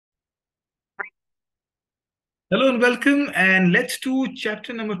Hello and welcome, and let's do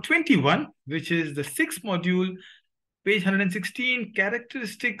chapter number 21, which is the sixth module, page 116,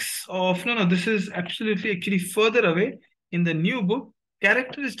 characteristics of, no, this is absolutely actually further away in the new book,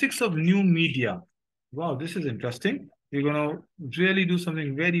 characteristics of new media. Wow, this is interesting. We're going to really do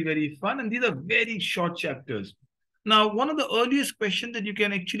something very, very fun, and these are very short chapters. Now, one of the earliest questions that you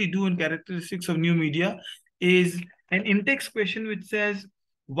can actually do in characteristics of new media is an in-text question which says,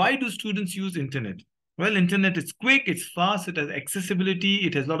 why do students use internet? Well, internet is quick, it's fast, it has accessibility,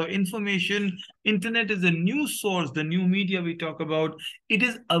 it has a lot of information. Internet is a new source, the new media we talk about. It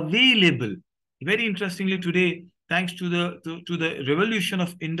is available. Very interestingly, today, thanks to the revolution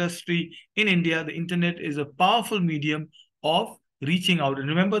of industry in India, the internet is a powerful medium of reaching out. And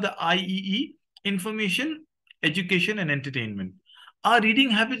remember the IEE, information, education, and entertainment. Are reading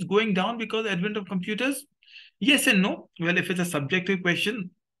habits going down because of the advent of computers? Yes and no. Well, if it's a subjective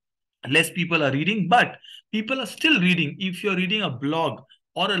question, less people are reading, but people are still reading. If you're reading a blog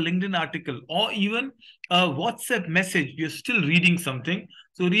or a LinkedIn article or even a WhatsApp message, you're still reading something.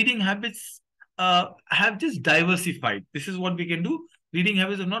 So reading habits have just diversified. This is what we can do. Reading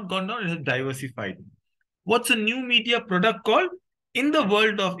habits have not gone down, it has diversified. What's a new media product called? In the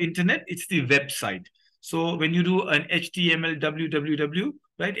world of internet, it's the website. So when you do an HTML www,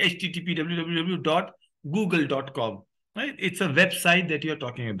 right? HTTP www.google.com, right? It's a website that you're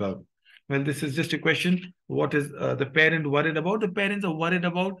talking about. Well, this is just a question. What is the parent worried about? The parents are worried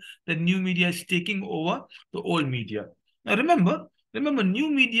about the new media is taking over the old media. Now, remember, new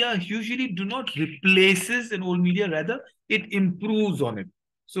media usually do not replaces an old media. Rather, it improves on it.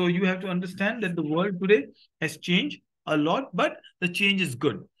 So you have to understand that the world today has changed a lot, but the change is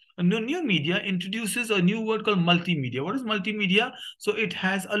good. A new media introduces a new word called multimedia. What is multimedia? So it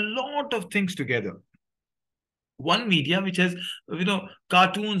has a lot of things together. One media which has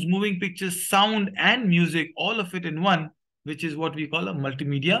cartoons, moving pictures, sound, and music, all of it in one, which is what we call a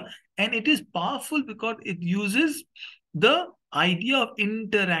multimedia. And it is powerful because it uses the idea of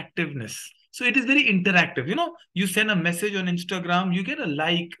interactiveness. So it is very interactive. You send a message on Instagram, you get a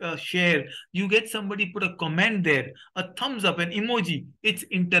like, a share, you get somebody put a comment there, a thumbs up, an emoji. It's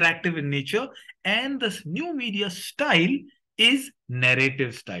interactive in nature. And this new media style is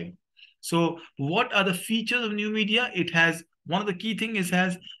narrative style. So what are the features of new media? It has, one of the key things is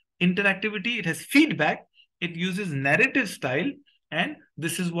has interactivity, it has feedback, it uses narrative style, and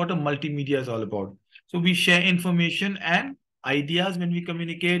this is what a multimedia is all about. So we share information and ideas when we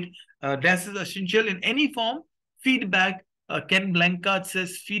communicate. That is essential in any form. Feedback, Ken Blanchard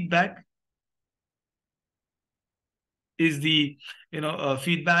says feedback is the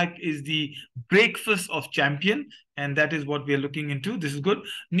feedback is the breakfast of champion, and that is what we are looking into. This is good.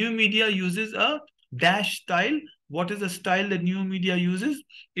 New media uses a dash style. What is the style that new media uses?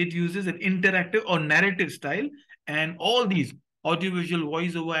 It uses an interactive or narrative style, and all these audiovisual,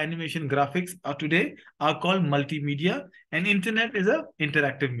 voiceover, animation, graphics are today are called multimedia, and internet is a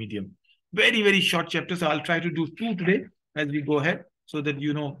interactive medium. Very, very short chapter, so I'll try to do two today as we go ahead, so that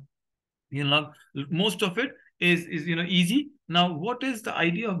most of it is easy. Now, what is the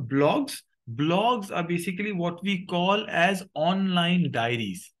idea of blogs? Blogs are basically what we call as online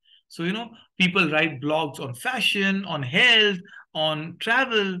diaries. So people write blogs on fashion, on health, on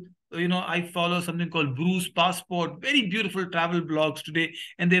travel. I follow something called Bruce Passport, very beautiful travel blogs today,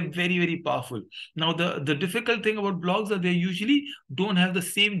 and they're very, very powerful. Now, the difficult thing about blogs are they usually don't have the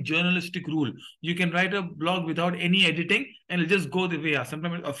same journalistic rule. You can write a blog without any editing and it'll just go the way.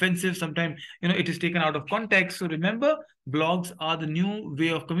 Sometimes it's offensive, sometimes it is taken out of context. So remember, blogs are the new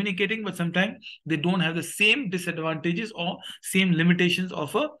way of communicating, but sometimes they don't have the same disadvantages or same limitations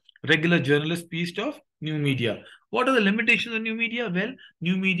of a regular journalist piece of new media. What are the limitations of new media? Well,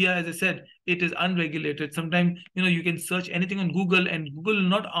 new media, as I said, it is unregulated. Sometimes you can search anything on Google and Google will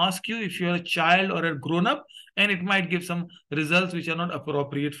not ask you if you're a child or a grown-up, and it might give some results which are not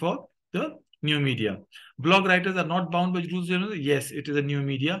appropriate for the new media. Blog writers are not bound by rules. Yes, it is a new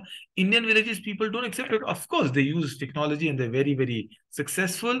media. Indian villages, people don't accept it. Of course, they use technology and they're very, very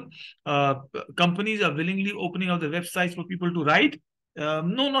successful. Companies are willingly opening up the websites for people to write.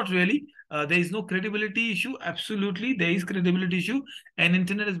 No, not really. There is no credibility issue. Absolutely, there is credibility issue. And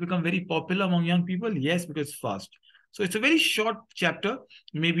internet has become very popular among young people. Yes, because it's fast. So it's a very short chapter,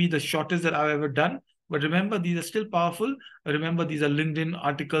 maybe the shortest that I've ever done. But remember, these are still powerful. Remember, these are LinkedIn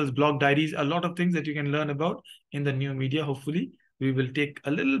articles, blog diaries, a lot of things that you can learn about in the new media. Hopefully, we will take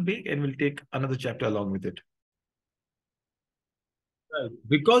a little bit and we'll take another chapter along with it.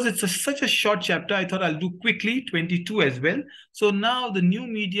 Because it's such a short chapter, I thought I'll do quickly 22 as well. So now the new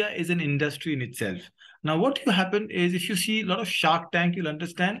media is an industry in itself. Now, what will happen is if you see a lot of Shark Tank, you'll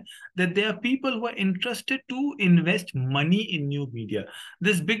understand that there are people who are interested to invest money in new media.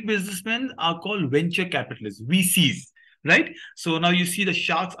 These big businessmen are called venture capitalists, VCs. Right. So now you see the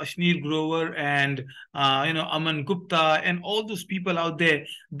sharks, Ashneer Grover and Aman Gupta and all those people out there.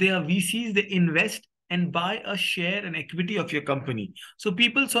 They are VCs. They invest and buy a share and equity of your company. So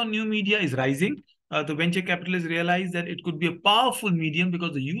people saw new media is rising. The venture capitalists realized that it could be a powerful medium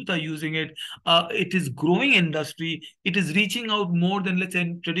because the youth are using it. It is growing industry. It is reaching out more than, let's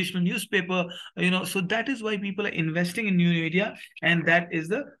say, traditional newspaper. So that is why people are investing in new media, and that is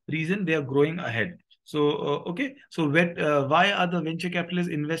the reason they are growing ahead. So, okay. So why are the venture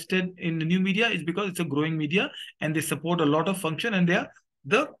capitalists invested in the new media? Is because it's a growing media and they support a lot of function, and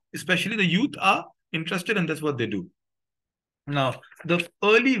especially the youth are interested, and that's what they do. Now, the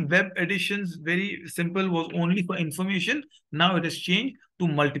early web editions, very simple, was only for information. Now it has changed to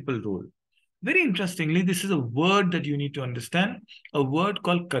multiple role. Very interestingly, this is a word that you need to understand, a word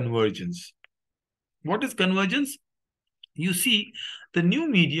called convergence. What is convergence? You see, the new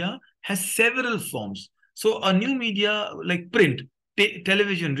media has several forms. So a new media like print,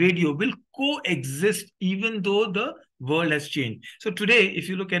 television, radio will coexist even though the world has changed. So today, if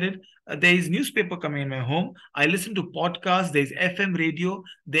you look at it, there is newspaper coming in my home. I listen to podcasts. There is FM radio.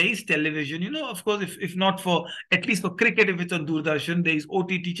 There is television. Of course, if not for, at least for cricket, if it's on Doordarshan, there is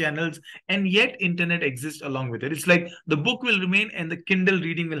OTT channels, and yet internet exists along with it. It's like the book will remain and the Kindle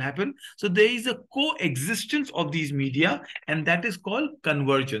reading will happen. So there is a coexistence of these media, and that is called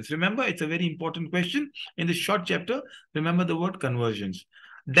convergence. Remember, it's a very important question in this short chapter. Remember the word convergence.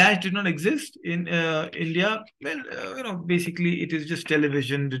 Dash did not exist in India. Well, basically it is just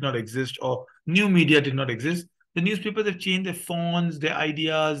television did not exist, or new media did not exist. The newspapers have changed their fonts, their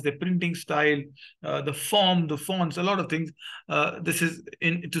ideas, their printing style, the form, the fonts, a lot of things. This is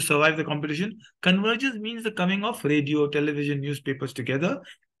to survive the competition. Convergence means the coming of radio, television, newspapers together,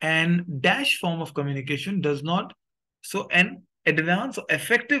 and dash form of communication does not. So an advanced or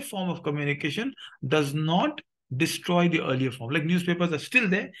effective form of communication does not destroy the earlier form. Like newspapers are still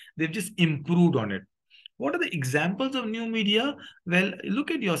there, they've just improved on it. What are the examples of new media? Well,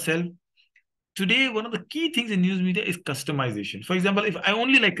 look at yourself. Today, one of the key things in news media is customization. For example, if I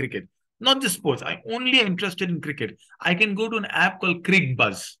only like cricket, not just sports, I only am interested in cricket, I can go to an app called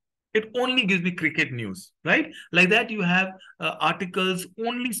CricBuzz. It only gives me cricket news, right? Like that, you have articles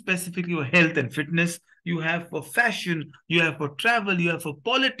only specifically for health and fitness. You have for fashion, you have for travel, you have for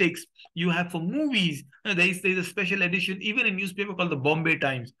politics, you have for movies. There's a special edition, even a newspaper called the Bombay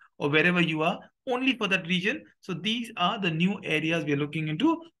Times, or wherever you are, only for that region. So these are the new areas we are looking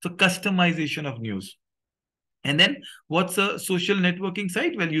into. So customization of news. And then what's a social networking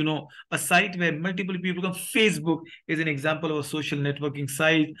site? Well, a site where multiple people come. Facebook is an example of a social networking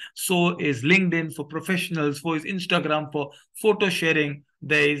site. So is LinkedIn for professionals, so is Instagram for photo sharing.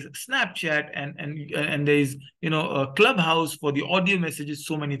 There is Snapchat and there is, a Clubhouse for the audio messages.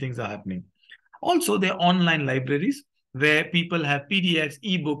 So many things are happening. Also, there are online libraries where people have PDFs,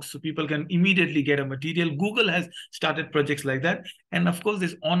 ebooks, so people can immediately get a material. Google has started projects like that. And of course,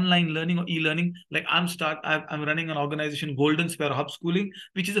 there's online learning or e-learning. Like I'm running an organization, Golden Sparrow Hub Schooling,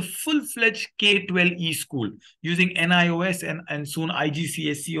 which is a full-fledged K-12 e-school using NIOS and soon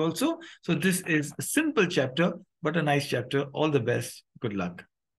IGCSE also. So this is a simple chapter, but a nice chapter. All the best. Good luck.